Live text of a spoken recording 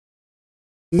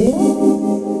I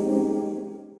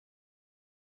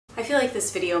feel like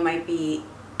this video might be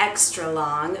extra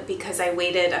long because I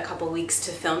waited a couple weeks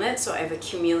to film it, so I've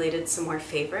accumulated some more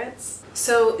favorites.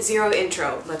 So, zero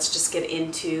intro. Let's just get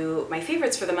into my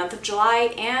favorites for the month of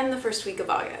July and the first week of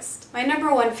August. My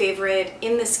number one favorite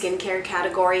in the skincare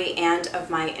category and of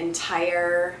my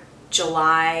entire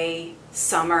July,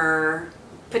 summer,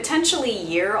 potentially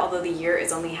year, although the year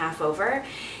is only half over,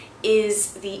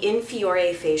 is the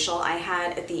Infiore facial I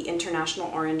had at the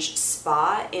International Orange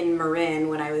Spa in Marin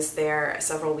when I was there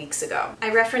several weeks ago.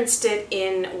 I referenced it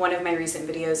in one of my recent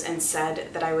videos and said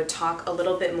that I would talk a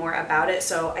little bit more about it,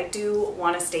 so I do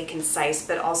want to stay concise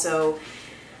but also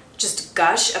just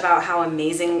gush about how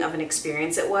amazing of an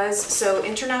experience it was. So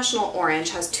International Orange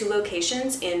has two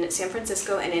locations in San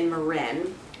Francisco and in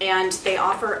Marin, and they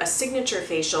offer a signature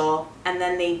facial and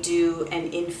then they do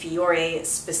an Infiore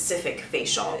specific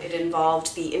facial. It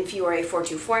involved the Infiore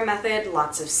 424 method,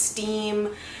 lots of steam,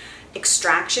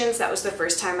 extractions. That was the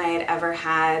first time I had ever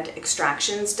had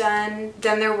extractions done.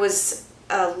 Then there was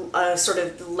a sort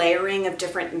of layering of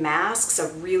different masks, a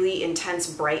really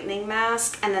intense brightening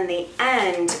mask, and then they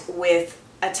end with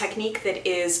a technique that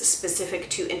is specific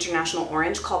to International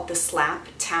Orange called the slap,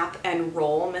 tap, and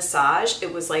roll massage.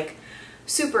 It was like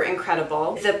super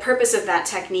incredible. The purpose of that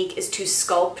technique is to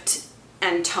sculpt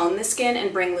and tone the skin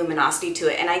and bring luminosity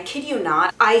to it. And I kid you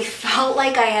not, I felt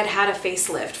like I had had a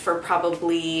facelift for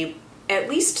probably at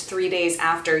least 3 days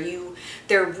after.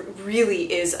 There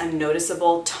really is a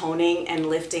noticeable toning and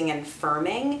lifting and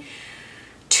firming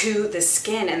to the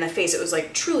skin and the face. It was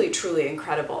like truly, truly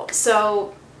incredible.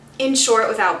 So in short,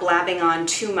 without blabbing on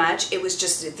too much, it was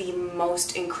just the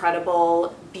most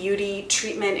incredible beauty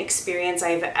treatment experience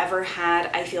I've ever had.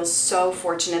 I feel so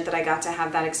fortunate that I got to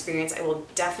have that experience. I will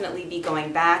definitely be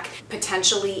going back,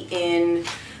 potentially in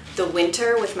the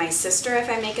winter with my sister if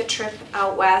I make a trip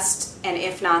out west, and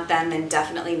if not then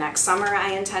definitely next summer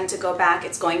I intend to go back.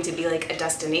 It's going to be like a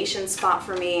destination spot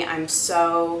for me. I'm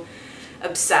so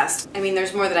obsessed. I mean,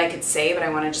 there's more that I could say, but I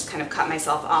want to just kind of cut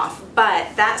myself off.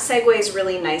 But that segues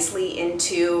really nicely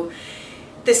into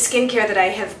the skincare that I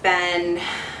have been,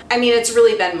 I mean, it's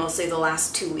really been mostly the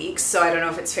last 2 weeks, so I don't know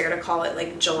if it's fair to call it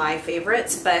like July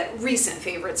favorites, but recent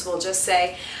favorites we'll just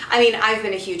say. I mean, I've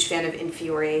been a huge fan of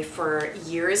Infiore for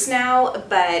years now,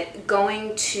 but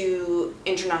going to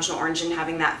International Orange and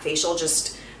having that facial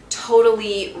just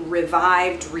totally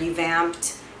revived,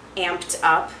 revamped, amped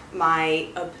up my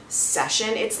obsession.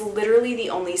 It's literally the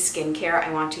only skincare I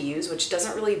want to use, which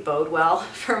doesn't really bode well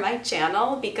for my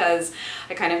channel because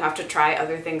I kind of have to try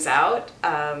other things out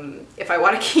if I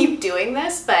want to keep doing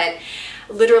this, but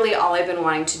literally all I've been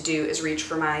wanting to do is reach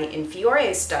for my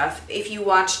Infiore stuff. If you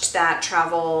watched that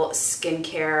travel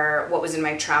skincare, what was in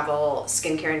my travel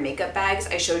skincare and makeup bags,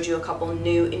 I showed you a couple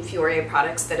new Infiore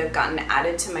products that have gotten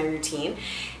added to my routine.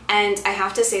 And I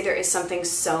have to say there is something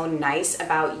so nice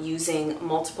about using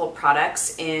multiple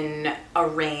products in a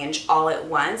range all at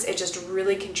once. It just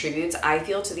really contributes, I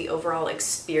feel, to the overall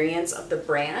experience of the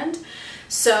brand.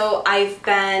 So I've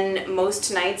been,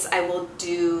 most nights I will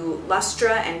do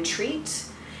Lustra and Treat,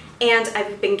 and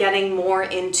I've been getting more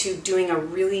into doing a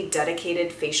really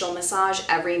dedicated facial massage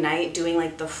every night, doing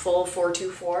like the full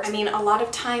 424. I mean, a lot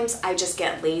of times I just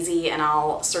get lazy and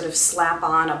I'll sort of slap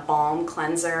on a balm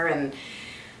cleanser and,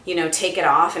 you know, take it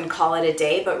off and call it a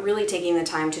day, but really taking the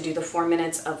time to do the 4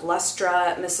 minutes of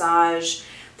Lustra massage,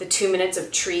 the 2 minutes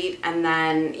of Treat, and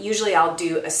then usually I'll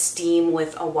do a steam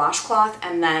with a washcloth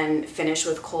and then finish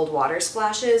with cold water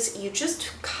splashes. You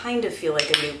just kind of feel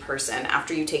like a new person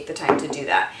after you take the time to do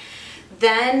that.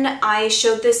 Then I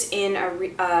showed this in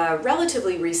a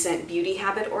relatively recent beauty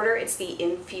habit order. It's the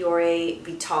Infiore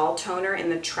Vital Toner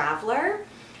in the Traveler.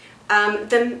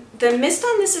 The mist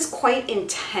on this is quite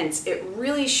intense. It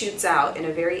really shoots out in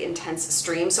a very intense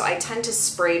stream, so I tend to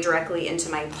spray directly into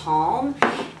my palm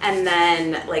and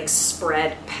then like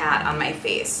spread pat on my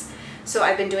face. So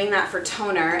I've been doing that for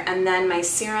toner, and then my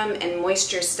serum and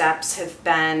moisture steps have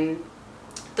been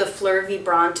the Fleur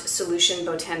Vibrant Solution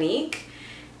Botanique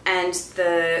and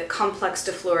the Complex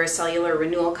de Fleur Cellular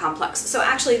Renewal Complex. So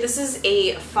actually this is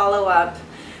a follow-up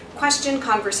question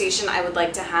conversation I would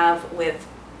like to have with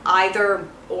either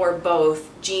or both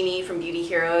Jeannie from Beauty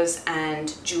Heroes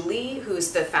and Julie,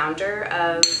 who's the founder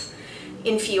of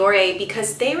Infiore,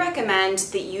 because they recommend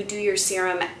that you do your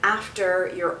serum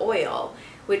after your oil,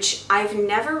 which I've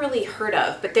never really heard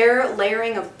of, but their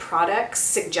layering of products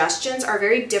suggestions are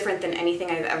very different than anything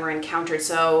I've ever encountered.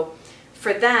 So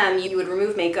for them, you would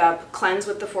remove makeup, cleanse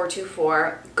with the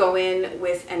 424, go in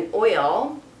with an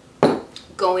oil,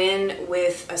 go in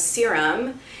with a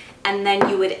serum, and then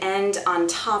you would end on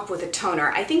top with a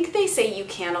toner. I think they say you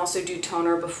can also do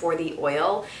toner before the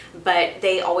oil, but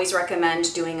they always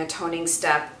recommend doing a toning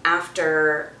step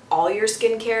after all your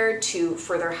skincare to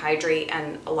further hydrate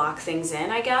and lock things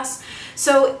in, I guess.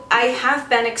 So I have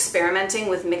been experimenting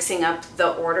with mixing up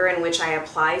the order in which I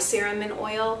apply serum and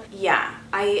oil. Yeah,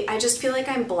 I just feel like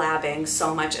I'm blabbing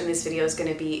so much and this video is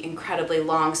gonna be incredibly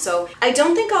long. So I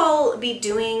don't think I'll be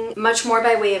doing much more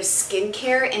by way of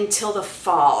skincare until the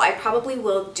fall. I probably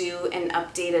will do an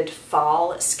updated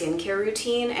fall skincare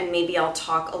routine, and maybe I'll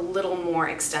talk a little more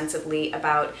extensively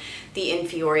about the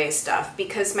Infiore stuff,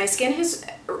 because my skin has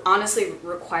honestly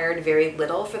required very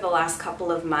little for the last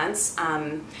couple of months.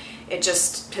 It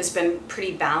just has been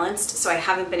pretty balanced, so I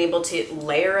haven't been able to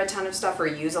layer a ton of stuff or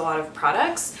use a lot of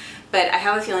products, but I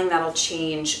have a feeling that'll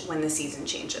change when the season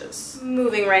changes.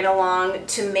 Moving right along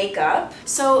to makeup.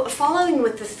 So following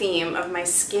with the theme of my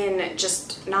skin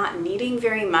just not needing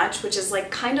very much, which is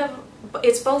like kind of,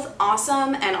 it's both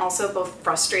awesome and also both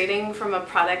frustrating from a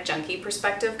product junkie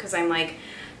perspective, because I'm like,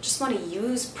 just want to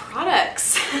use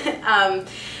products.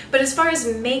 But as far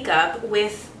as makeup,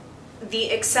 with the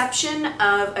exception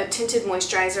of a tinted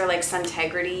moisturizer like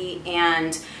Suntegrity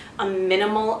and a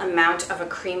minimal amount of a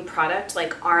cream product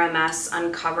like RMS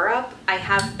Uncover Up, I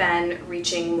have been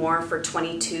reaching more for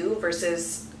 22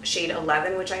 versus shade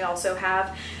 11, which I also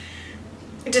have.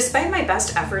 Despite my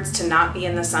best efforts to not be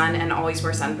in the sun and always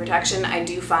wear sun protection, I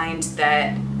do find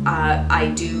that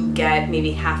I do get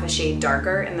maybe half a shade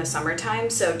darker in the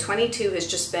summertime. So 22 has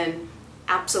just been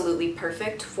absolutely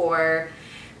perfect for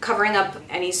covering up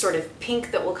any sort of pink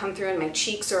that will come through in my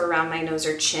cheeks or around my nose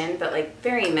or chin, but like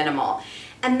very minimal.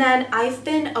 And then I've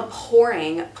been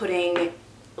abhorring putting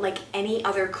like any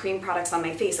other cream products on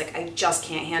my face. Like I just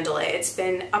can't handle it. It's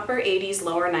been upper 80s,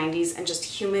 lower 90s, and just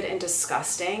humid and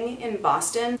disgusting in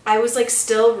Boston. I was like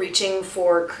still reaching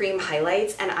for cream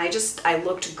highlights, and I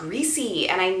looked greasy,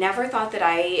 and I never thought that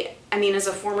I mean, as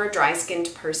a former dry skinned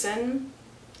person,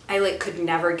 I like could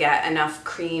never get enough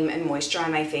cream and moisture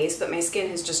on my face, but my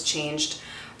skin has just changed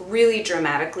really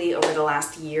dramatically over the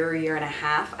last year and a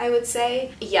half, I would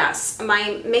say. Yes,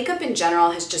 my makeup in general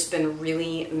has just been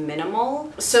really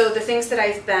minimal. So the things that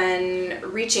I've been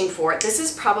reaching for, this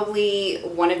is probably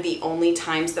one of the only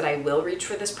times that I will reach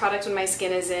for this product when my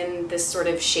skin is in this sort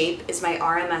of shape, is my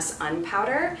RMS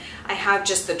Unpowder. I have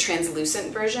just the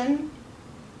translucent version.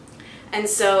 And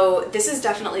so this is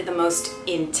definitely the most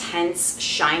intense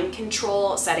shine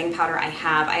control setting powder I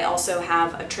have. I also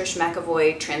have a Trish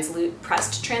McAvoy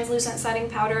pressed translucent setting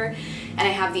powder, and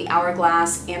I have the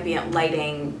Hourglass ambient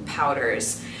lighting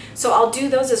powders. So I'll do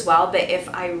those as well, but if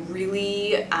I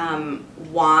really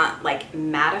want like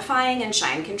mattifying and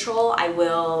shine control, I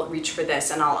will reach for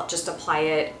this, and I'll just apply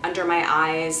it under my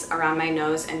eyes, around my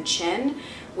nose and chin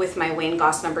with my Wayne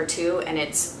Goss number 2, and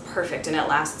it's perfect and it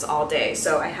lasts all day.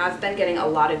 So I have been getting a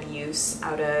lot of use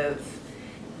out of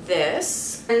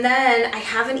this. And then I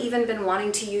haven't even been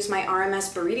wanting to use my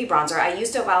RMS Buriti bronzer. I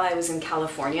used it while I was in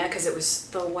California because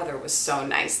the weather was so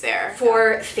nice there.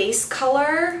 For face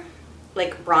color,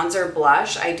 like bronzer,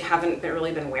 blush, I haven't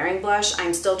really been wearing blush.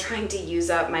 I'm still trying to use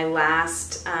up my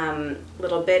last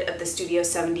little bit of the Studio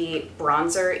 78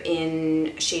 bronzer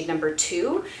in shade number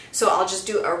 2. So I'll just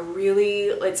do a really,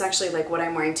 it's actually like what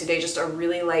I'm wearing today, just a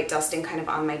really light dusting kind of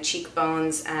on my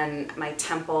cheekbones and my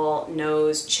temple,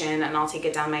 nose, chin, and I'll take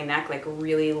it down my neck like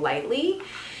really lightly.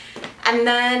 And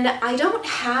then I don't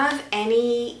have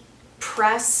any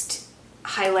pressed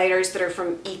highlighters that are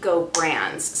from eco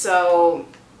brands. So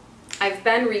I've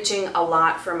been reaching a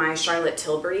lot for my Charlotte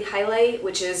Tilbury highlight,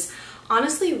 which is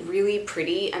honestly really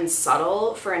pretty and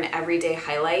subtle for an everyday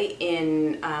highlight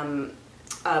in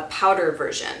a powder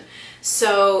version.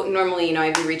 So normally, you know,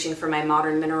 I'd be reaching for my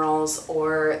Modern Minerals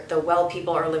or the Well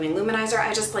People or Living Luminizer.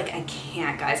 I just like, I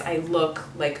can't, guys. I look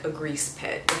like a grease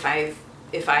pit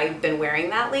if I've been wearing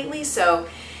that lately. So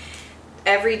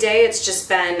every day it's just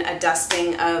been a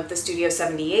dusting of the Studio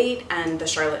 78 and the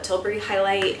Charlotte Tilbury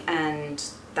highlight, and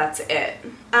that's it.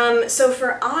 So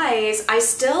for eyes, I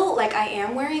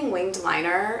am wearing winged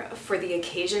liner for the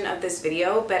occasion of this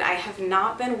video, but I have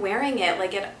not been wearing it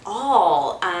like at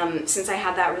all since I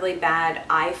had that really bad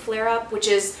eye flare-up, which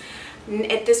is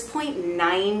at this point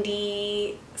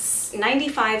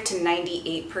 95 to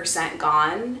 98%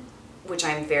 gone, which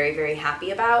I'm very, very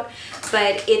happy about.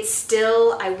 But it's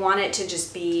still, I want it to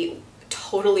just be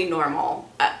totally normal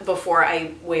before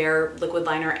I wear liquid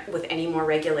liner with any more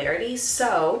regularity.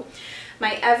 So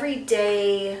my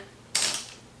everyday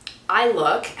eye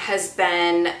look has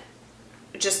been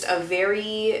just a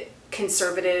very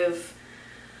conservative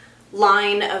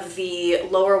line of the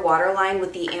lower waterline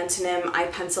with the Antonym eye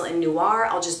pencil in Noir.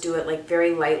 I'll just do it like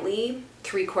very lightly,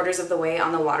 3/4 of the way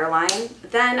on the waterline.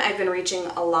 Then I've been reaching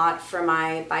a lot for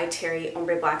my By Terry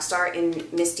Ombre Black Star in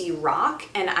Misty Rock,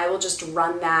 and I will just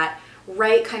run that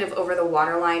right kind of over the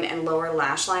waterline and lower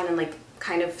lash line and like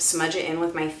kind of smudge it in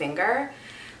with my finger.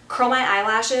 Curl my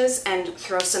eyelashes and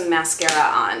throw some mascara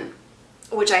on,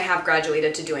 which I have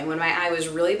graduated to doing. When my eye was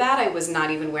really bad, I was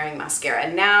not even wearing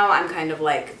mascara. Now I'm kind of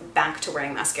like back to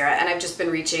wearing mascara, and I've just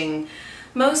been reaching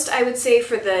most, I would say,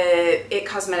 for the IT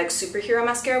Cosmetics Superhero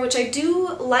Mascara, which I do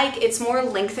like. It's more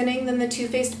lengthening than the Too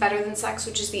Faced Better Than Sex,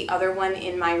 which is the other one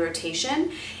in my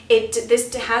rotation.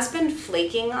 This has been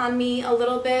flaking on me a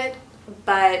little bit,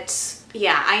 but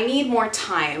yeah, I need more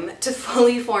time to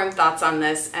fully form thoughts on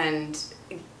this and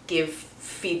give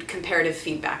comparative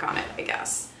feedback on it, I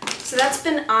guess. So that's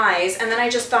been eyes, and then I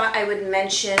just thought I would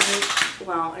mention,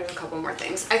 well, I have a couple more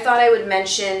things. I thought I would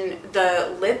mention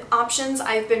the lip options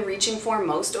I've been reaching for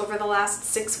most over the last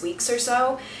 6 weeks or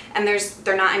so, and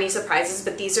they're not any surprises,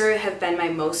 but these have been my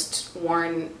most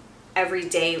worn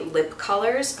everyday lip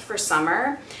colors for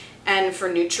summer. And for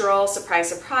neutral, surprise,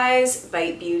 surprise,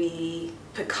 Bite Beauty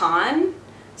Pecan.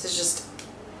 This is just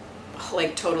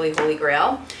like totally holy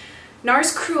grail.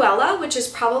 NARS Cruella, which is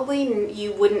probably,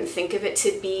 you wouldn't think of it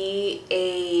to be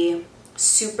a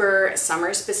super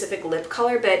summer specific lip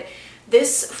color, but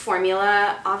this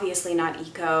formula, obviously not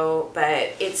eco, but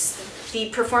it's the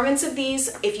performance of these.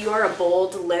 If you are a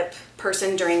bold lip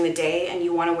person during the day and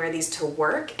you want to wear these to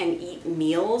work and eat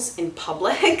meals in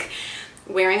public,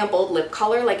 wearing a bold lip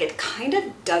color, like, it kind of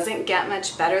doesn't get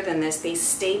much better than this. They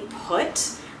stay put.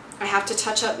 I have to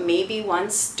touch up maybe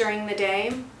once during the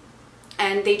day,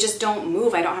 and they just don't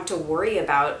move. I don't have to worry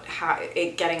about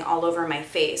it getting all over my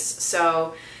face.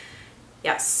 So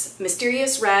yes,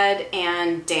 Mysterious Red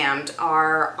and Damned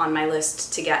are on my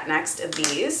list to get next of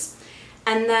these.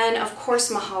 And then of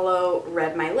course Mahalo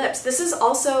Red My Lips. This is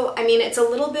also, I mean, it's a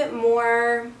little bit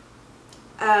more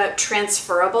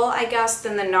transferable, I guess,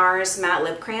 than the NARS matte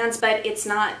lip crayons, but it's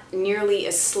not nearly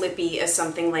as slippy as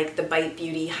something like the Bite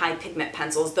Beauty high pigment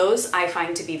pencils. Those I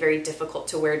find to be very difficult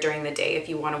to wear during the day if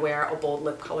you want to wear a bold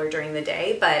lip color during the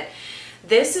day, but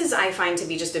this is, I find, to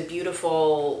be just a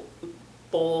beautiful,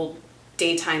 bold,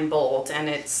 daytime bold, and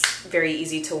it's very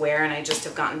easy to wear, and I just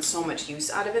have gotten so much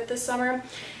use out of it this summer.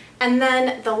 And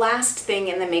then the last thing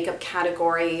in the makeup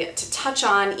category to touch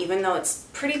on, even though it's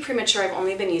pretty premature, I've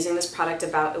only been using this product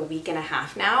about a week and a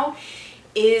half now,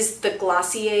 is the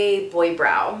Glossier Boy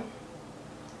Brow.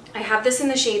 I have this in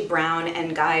the shade brown,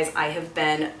 and guys, I have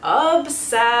been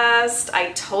obsessed.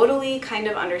 I totally kind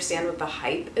of understand what the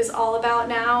hype is all about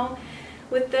now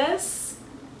with this.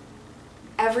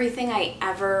 Everything I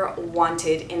ever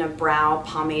wanted in a brow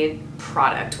pomade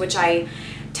product, which I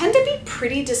tend to be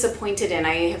pretty disappointed in.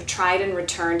 I have tried and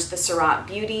returned the Surratt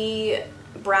Beauty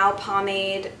brow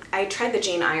pomade. I tried the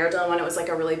Jane Iredale one. It was like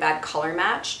a really bad color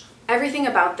match. Everything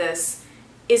about this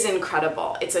is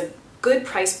incredible. It's a good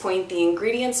price point. The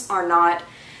ingredients are not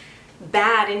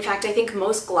bad. In fact, I think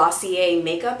most Glossier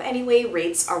makeup anyway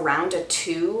rates around a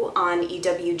 2 on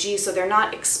EWG, so they're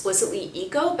not explicitly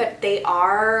eco, but they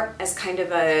are, as kind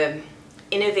of a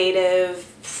innovative,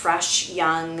 fresh,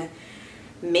 young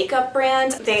makeup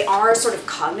brand, they are sort of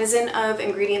cognizant of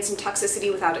ingredients and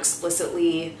toxicity without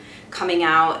explicitly coming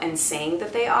out and saying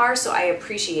that they are, so I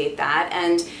appreciate that.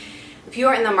 And if you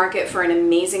are in the market for an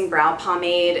amazing brow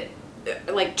pomade,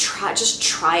 like, just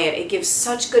try it. It gives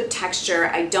such good texture.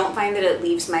 I don't find that it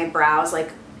leaves my brows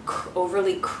like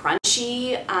overly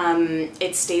crunchy.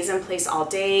 It stays in place all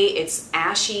day. It's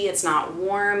ashy, it's not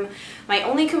warm. My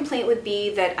only complaint would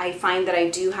be that I find that I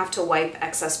do have to wipe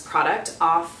excess product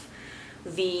off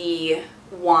the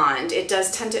wand. It does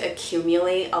tend to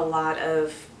accumulate a lot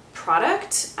of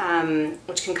product,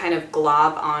 which can kind of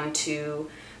glob onto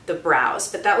the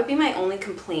brows, but that would be my only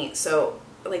complaint. So,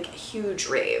 like, huge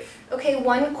rave. Okay,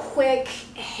 one quick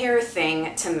hair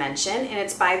thing to mention, and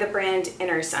it's by the brand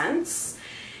Inner Sense,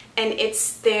 and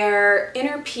it's their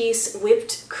Inner Piece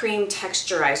Whipped Cream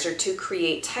Texturizer to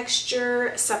create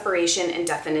texture, separation, and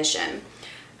definition.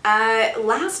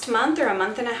 Last month or a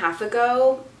month and a half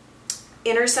ago,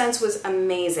 Inner Sense was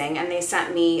amazing, and they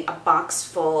sent me a box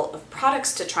full of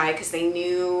products to try because they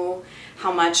knew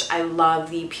how much I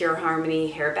love the Pure Harmony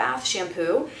Hair Bath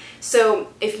shampoo. So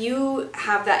if you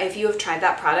have tried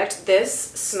that product, this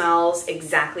smells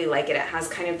exactly like it. It has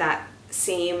kind of that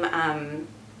same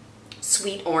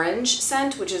sweet orange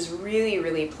scent, which is really,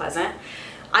 really pleasant.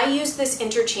 I use this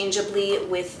interchangeably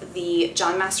with the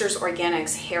John Masters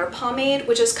Organics hair pomade,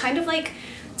 which is kind of like,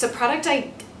 it's a product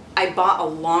I bought a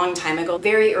long time ago,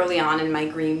 very early on in my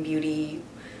green beauty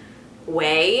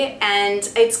way,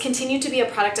 and it's continued to be a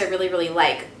product I really, really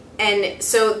like. And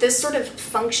so this sort of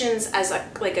functions as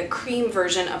like a cream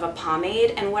version of a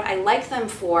pomade, and what I like them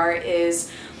for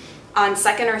is on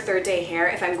second or third day hair,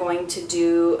 if I'm going to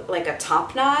do like a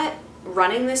top knot,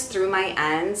 running this through my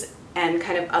ends and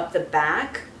kind of up the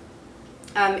back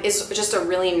is just a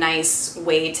really nice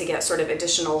way to get sort of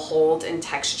additional hold and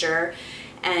texture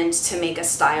and to make a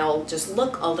style just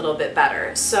look a little bit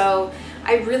better. So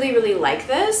I really, really like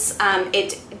this.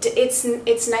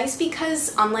 It's nice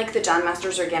because unlike the John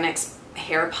Masters Organics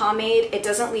hair pomade, it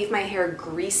doesn't leave my hair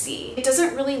greasy. It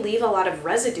doesn't really leave a lot of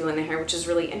residue in the hair, which is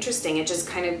really interesting. It just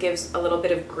kind of gives a little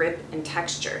bit of grip and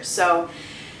texture. So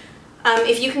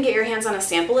if you can get your hands on a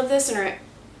sample of this and are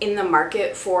in the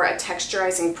market for a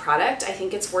texturizing product, I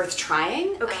think it's worth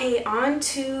trying. Okay, on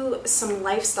to some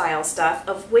lifestyle stuff,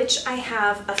 of which I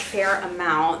have a fair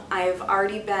amount. I've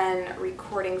already been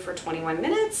recording for 21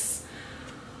 minutes.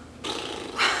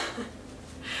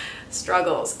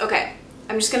 Struggles. Okay,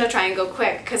 I'm just gonna try and go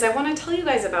quick because I want to tell you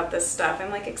guys about this stuff. I'm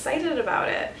like excited about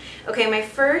it. Okay, my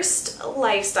first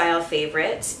lifestyle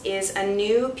favorite is a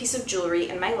new piece of jewelry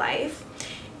in my life,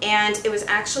 and it was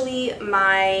actually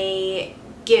my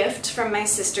gift from my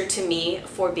sister to me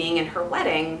for being in her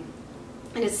wedding.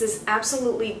 And it's this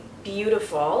absolutely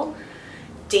beautiful,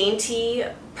 dainty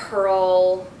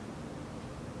pearl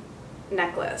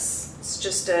necklace. It's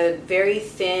just a very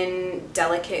thin,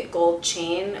 delicate gold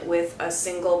chain with a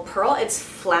single pearl. It's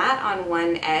flat on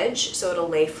one edge, so it'll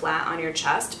lay flat on your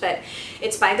chest, but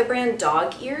it's by the brand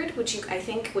Dog-Eared, which you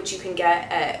can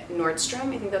get at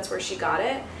Nordstrom. I think that's where she got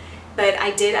it. But I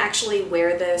did actually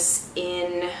wear this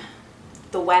in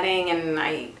the wedding, and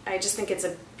I just think it's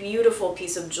a beautiful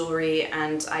piece of jewelry,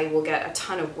 and I will get a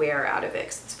ton of wear out of it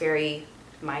because it's very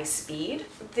my speed.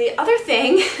 The other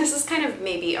thing, this is kind of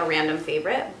maybe a random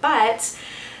favorite, but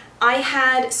I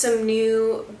had some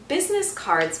new business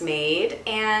cards made,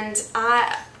 and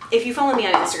if you follow me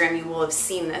on Instagram, you will have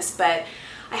seen this, but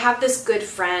I have this good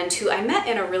friend who I met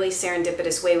in a really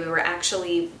serendipitous way. We were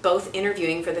actually both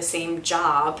interviewing for the same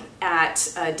job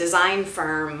at a design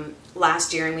firm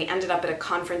last year, and we ended up at a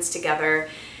conference together,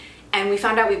 and we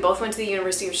found out we both went to the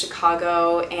University of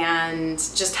Chicago and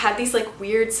just had these like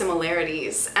weird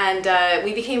similarities, and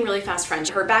we became really fast friends.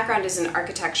 Her background is in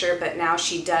architecture, but now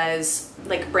she does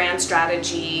like brand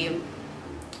strategy,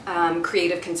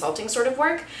 creative consulting sort of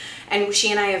work. And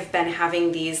she and I have been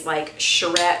having these like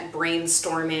charrette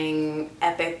brainstorming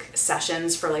epic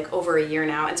sessions for like over a year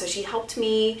now. And so she helped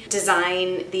me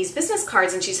design these business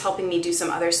cards, and she's helping me do some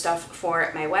other stuff for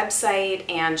my website,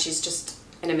 and she's just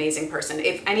an amazing person.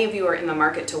 If any of you are in the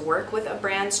market to work with a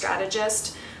brand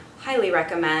strategist, highly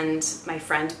recommend my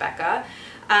friend Becca.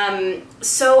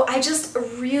 So I just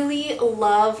really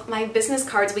love my business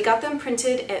cards. We got them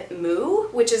printed at Moo,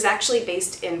 which is actually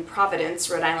based in Providence,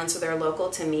 Rhode Island, so they're local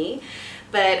to me.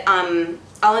 But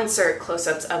I'll insert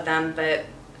close-ups of them, but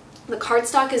the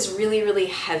cardstock is really, really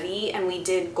heavy, and we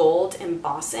did gold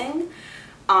embossing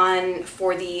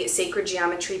for the sacred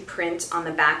geometry print on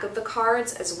the back of the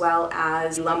cards, as well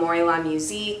as L'amour et la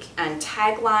musique and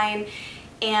tagline.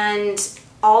 And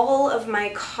all of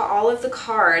the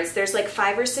cards, there's like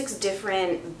 5 or 6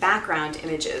 different background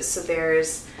images. So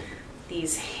there's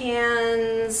these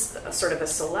hands, sort of a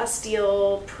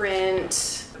celestial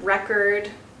print,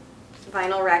 record,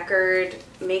 vinyl record,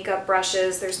 makeup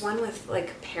brushes. There's one with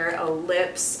like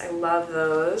lips. I love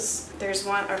those. There's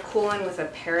a cool one with a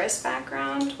Paris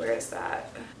background. Where is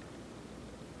that?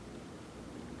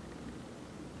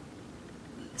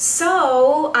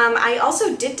 So I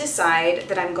also did decide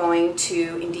that I'm going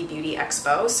to Indie Beauty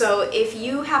Expo. So if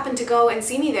you happen to go and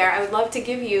see me there, I would love to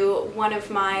give you one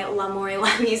of my L'amour et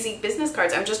la musique business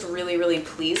cards. I'm just really, really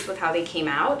pleased with how they came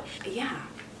out. Yeah,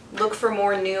 look for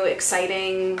more new,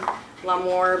 exciting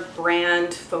L'amour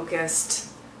brand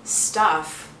focused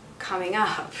stuff coming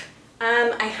up.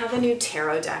 I have a new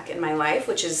tarot deck in my life,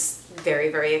 which is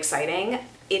very, very exciting.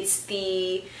 It's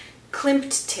the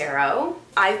Klimt Tarot.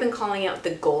 I've been calling it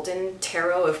the Golden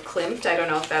Tarot of Klimt. I don't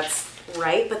know if that's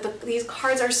right, but these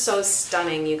cards are so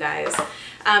stunning, you guys.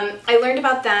 I learned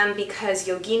about them because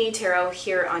Yogini Tarot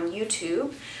here on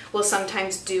YouTube will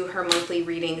sometimes do her monthly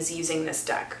readings using this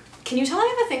deck. Can you tell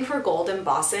I have a thing for gold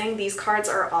embossing? These cards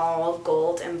are all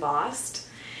gold embossed.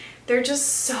 They're just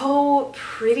so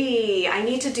pretty. I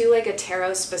need to do like a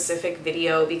tarot specific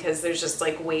video because there's just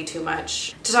like way too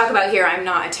much to talk about here. I'm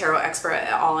not a tarot expert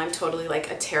at all. I'm totally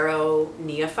like a tarot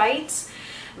neophyte,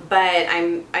 but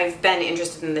I've been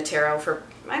interested in the tarot for,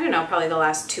 I don't know, probably the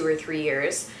last 2 or 3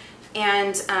 years.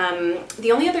 And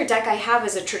the only other deck I have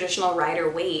is a traditional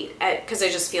Rider-Waite, because I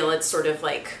just feel it's sort of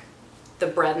like the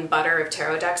bread and butter of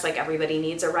tarot decks. Like everybody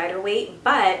needs a Rider-Waite,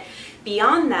 but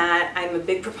beyond that, I'm a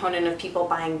big proponent of people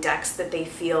buying decks that they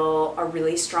feel a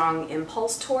really strong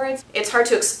impulse towards. It's hard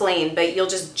to explain, but you'll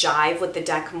just jive with the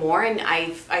deck more, and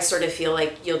I sort of feel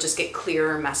like you'll just get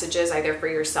clearer messages either for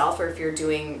yourself or if you're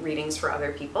doing readings for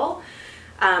other people.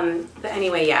 But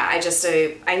anyway, yeah,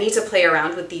 I need to play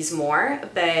around with these more,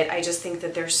 but I just think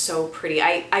that they're so pretty.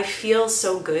 I feel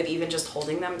so good even just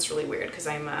holding them. It's really weird because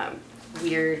I'm a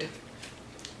weird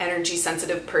energy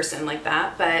sensitive person like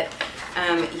that, but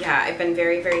yeah, I've been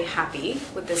very, very happy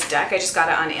with this deck. I just got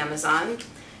it on Amazon.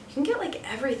 You can get like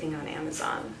everything on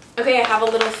Amazon. Okay, I have a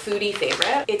little foodie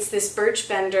favorite. It's this Birch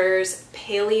Benders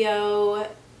Paleo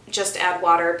Just Add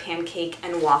Water Pancake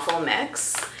and Waffle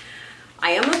Mix.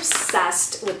 I am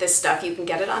obsessed with this stuff. You can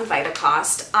get it on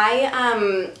Vitacost.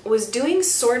 I was doing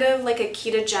sort of like a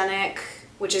ketogenic,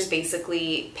 which is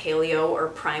basically paleo or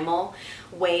primal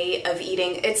way of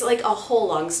eating. It's like a whole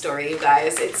long story, you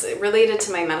guys. It's related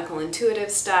to my medical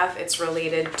intuitive stuff. It's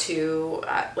related to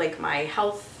like my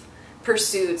health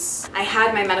pursuits. I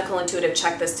had my medical intuitive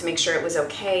check this to make sure it was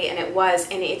okay, and it was,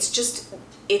 and it's just,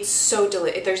 it's so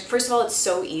delicious. First of all, it's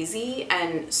so easy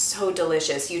and so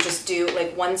delicious. You just do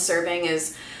like one serving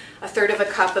is 1/3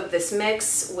 cup of this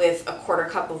mix with 1/4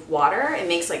 cup of water. It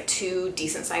makes like 2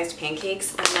 decent sized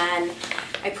pancakes, and then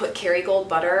I put Kerrygold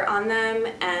butter on them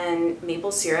and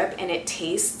maple syrup, and it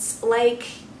tastes like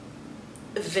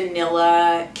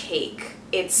vanilla cake.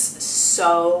 It's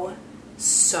so,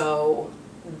 so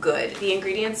good. The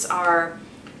ingredients are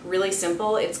really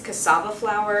simple. It's cassava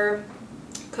flour,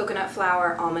 coconut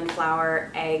flour, almond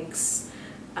flour, eggs,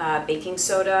 baking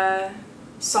soda,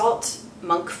 salt,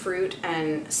 monk fruit,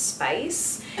 and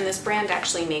spice. And this brand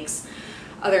actually makes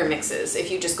other mixes. If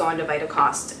you just go onto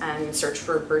Vitacost and search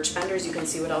for Birch Benders, you can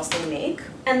see what else they make.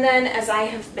 And then, as I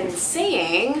have been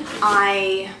saying,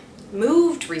 I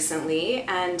moved recently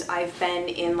and I've been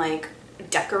in like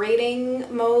decorating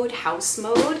mode, house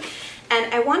mode,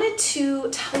 and I wanted to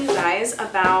tell you guys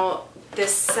about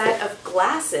this set of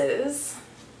glasses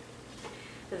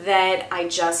that I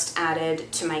just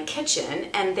added to my kitchen,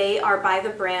 and they are by the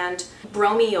brand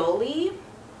Bromioli,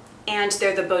 and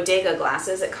they're the Bodega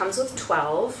glasses. It comes with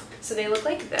 12, so they look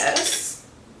like this.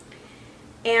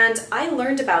 And I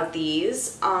learned about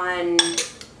these on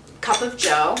Cup of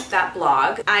Joe, that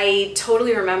blog. I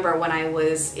totally remember when I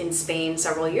was in Spain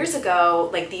several years ago,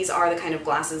 like these are the kind of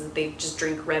glasses that they just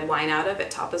drink red wine out of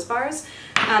at tapas bars.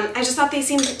 I just thought they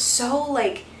seemed so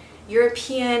like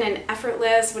European and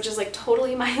effortless, which is like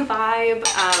totally my vibe.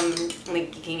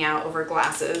 Like geeking out over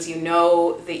glasses. You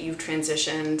know that you've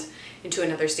transitioned into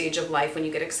another stage of life when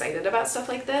you get excited about stuff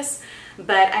like this.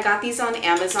 But I got these on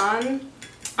Amazon.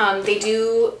 They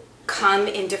do come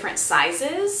in different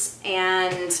sizes,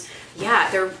 and yeah,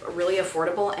 they're really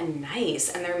affordable and nice,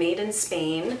 and they're made in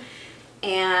Spain.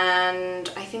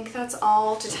 And I think that's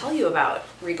all to tell you about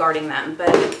regarding them,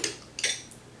 but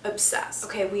obsessed.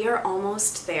 Okay, we are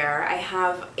almost there. I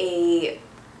have a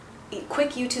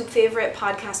quick YouTube favorite,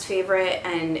 podcast favorite,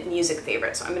 and music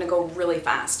favorite, so I'm gonna go really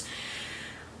fast.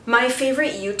 My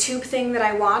favorite YouTube thing that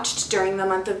I watched during the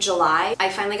month of July, I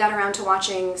finally got around to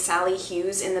watching Sally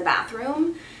Hughes in the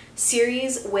Bathroom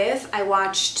series with, I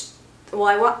watched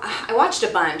a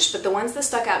bunch, but the ones that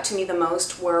stuck out to me the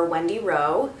most were Wendy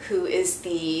Rowe, who is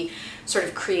the sort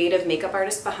of creative makeup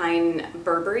artist behind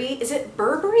Burberry. Is it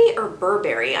Burberry or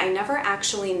Burberry? I never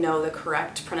actually know the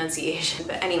correct pronunciation,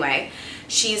 but anyway,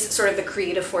 she's sort of the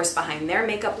creative force behind their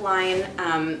makeup line.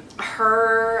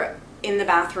 Her in the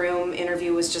Bathroom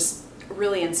interview was just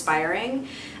really inspiring.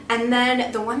 And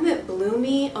then the one that blew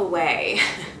me away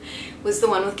was the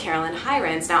one with Carolyn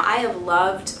Hirons. Now, I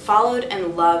have followed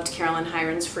and loved Carolyn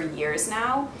Hirons for years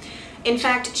now. In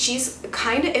fact, she's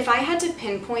kind of, if I had to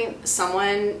pinpoint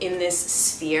someone in this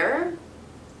sphere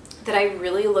that I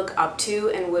really look up to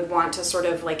and would want to sort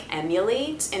of like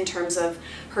emulate in terms of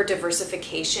her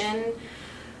diversification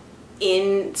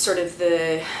in sort of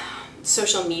the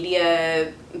social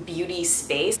media beauty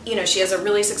space. You know, she has a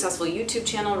really successful YouTube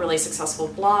channel, really successful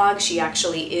blog. She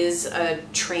actually is a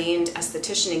trained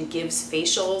esthetician and gives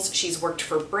facials. She's worked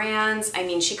for brands. I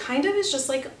mean, she kind of is just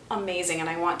like amazing, and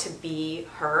I want to be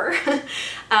her.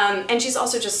 And she's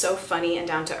also just so funny and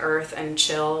down to earth and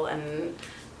chill and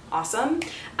awesome.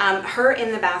 Her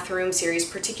in the Bathroom series,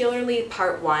 particularly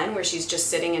part 1, where she's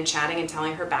just sitting and chatting and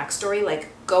telling her backstory, like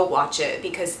go watch it,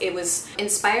 because it was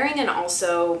inspiring, and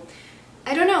also,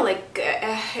 I don't know, like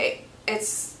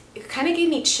it kind of gave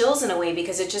me chills in a way,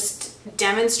 because it just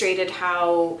demonstrated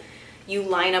how you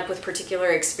line up with particular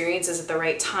experiences at the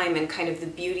right time, and kind of the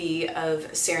beauty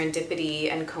of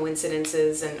serendipity and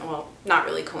coincidences, and well, not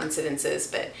really coincidences,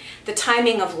 but the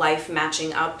timing of life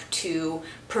matching up to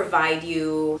provide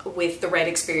you with the right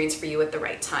experience for you at the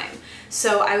right time.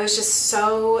 So I was just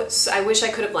I wish I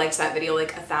could have liked that video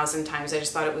like 1,000 times. I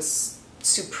just thought it was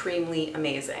supremely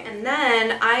amazing. And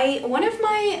then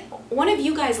one of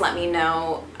you guys let me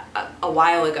know a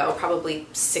while ago, probably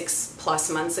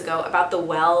 6+ months ago, about the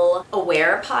Well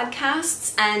Aware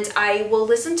podcasts, and I will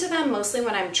listen to them mostly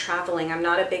when I'm traveling. I'm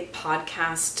not a big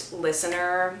podcast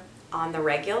listener on the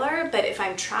regular, but if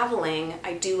I'm traveling,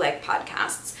 I do like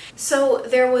podcasts. So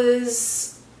there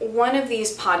was one of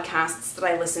these podcasts that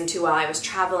I listened to while I was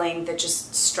traveling that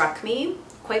just struck me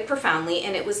quite profoundly,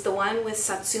 and it was the one with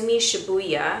Satsumi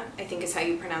Shibuya, I think is how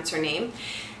you pronounce her name.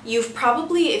 You've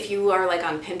probably, if you are like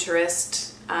on Pinterest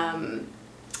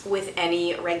with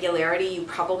any regularity, you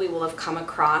probably will have come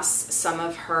across some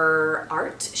of her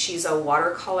art. She's a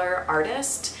watercolor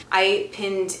artist. I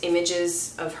pinned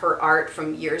images of her art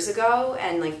from years ago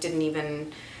and like didn't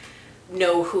even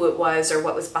know who it was or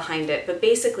what was behind it. But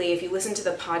basically, if you listen to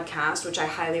the podcast, which I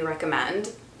highly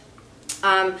recommend,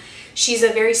 she's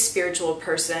a very spiritual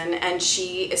person, and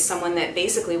she is someone that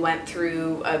basically went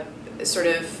through a sort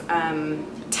of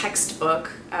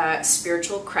textbook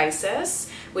spiritual crisis,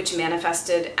 which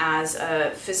manifested as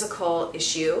a physical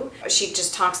issue. She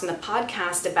just talks in the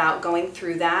podcast about going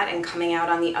through that and coming out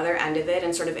on the other end of it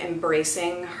and sort of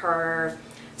embracing her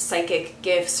psychic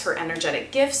gifts, her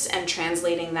energetic gifts, and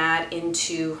translating that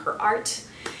into her art.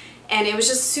 And it was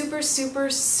just super, super,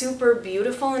 super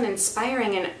beautiful and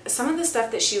inspiring. And some of the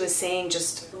stuff that she was saying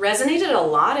just resonated a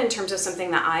lot in terms of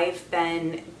something that I've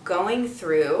been going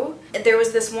through. There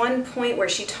was this one point where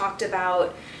she talked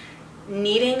about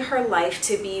needing her life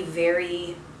to be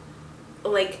very,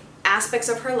 like, aspects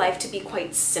of her life to be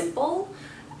quite simple,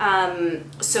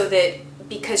 so that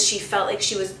because she felt like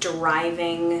she was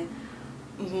deriving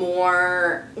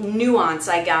more nuance,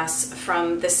 I guess,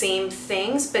 from the same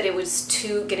things, but it was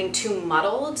getting too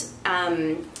muddled.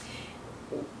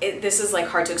 This is like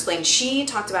hard to explain. She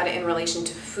talked about it in relation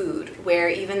to food, where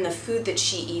even the food that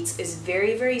she eats is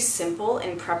very, very simple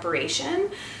in preparation.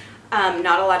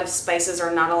 Not a lot of spices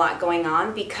or not a lot going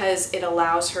on, because it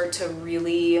allows her to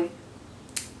really,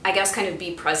 I guess, kind of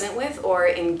be present with or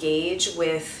engage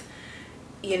with,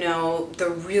 you know, the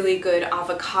really good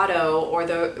avocado or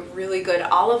the really good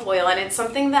olive oil. And it's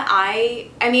something that I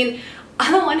mean,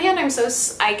 on the one hand,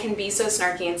 I can be so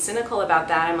snarky and cynical about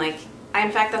that. I'm like,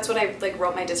 in fact, that's what I like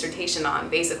wrote my dissertation on,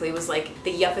 basically, was like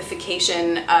the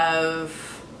yuppification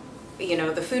of, you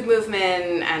know, the food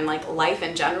movement and like life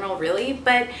in general, really.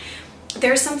 But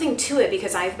there's something to it,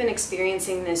 because I've been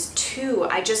experiencing this too.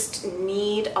 I just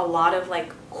need a lot of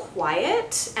like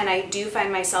quiet, and I do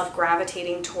find myself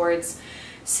gravitating towards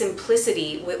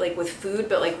simplicity with food,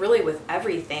 but like really with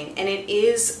everything. And it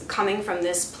is coming from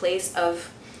this place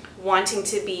of wanting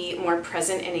to be more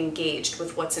present and engaged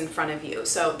with what's in front of you.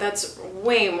 So that's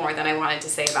way more than I wanted to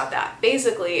say about that.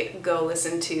 Basically, go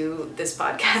listen to this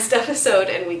podcast episode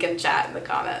and we can chat in the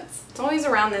comments. It's always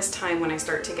around this time when I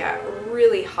start to get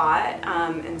really hot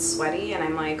and sweaty, and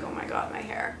I'm like, oh my god, my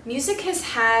hair. Music has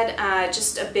had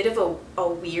just a bit of a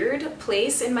weird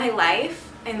place in my life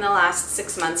in the last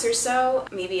 6 months or so.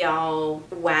 Maybe I'll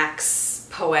wax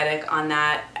poetic on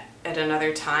that at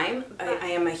another time. I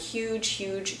am a huge,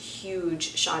 huge,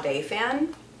 huge Sade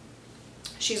fan.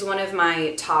 She's one of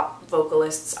my top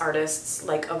vocalists, artists,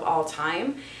 like, of all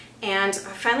time. And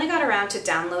I finally got around to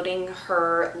downloading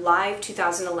her live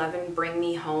 2011 Bring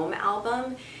Me Home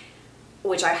album,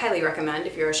 which I highly recommend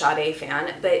if you're a Sade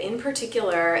fan. But in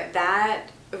particular, that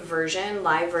version,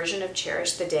 live version of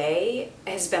Cherish the Day,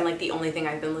 has been like the only thing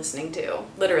I've been listening to.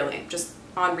 Literally, just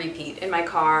on repeat, in my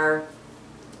car,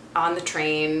 on the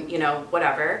train, you know,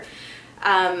 whatever.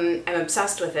 I'm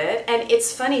obsessed with it. And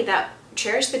it's funny that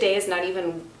Cherish the Day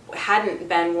hadn't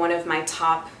been one of my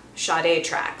top Sade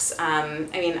tracks. I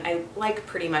mean, I like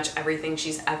pretty much everything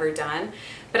she's ever done,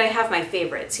 but I have my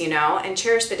favorites, you know? And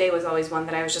Cherish the Day was always one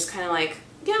that I was just kind of like,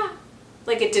 yeah,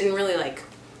 like it didn't really like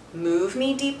move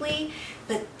me deeply.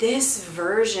 But this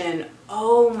version,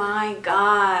 oh my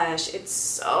gosh, it's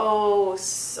so,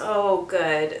 so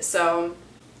good. So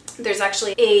there's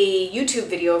actually a YouTube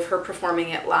video of her performing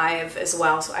it live as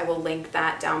well, so I will link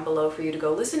that down below for you to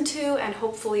go listen to and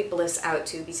hopefully bliss out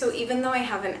to. So even though I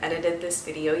haven't edited this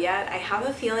video yet, I have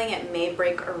a feeling it may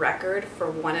break a record for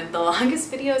one of the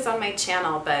longest videos on my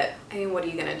channel, but I mean, what are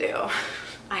you gonna do?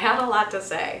 I had a lot to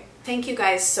say. Thank you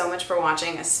guys so much for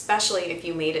watching, especially if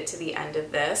you made it to the end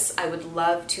of this. I would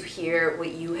love to hear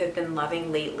what you have been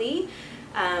loving lately.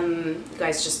 You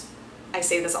guys just I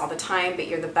say this all the time, but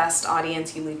you're the best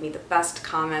audience. You leave me the best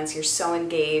comments. You're so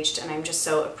engaged, and I'm just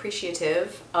so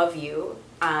appreciative of you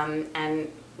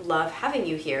and love having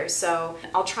you here. So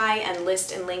I'll try and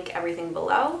list and link everything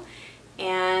below.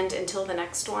 And until the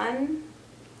next one,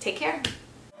 take care.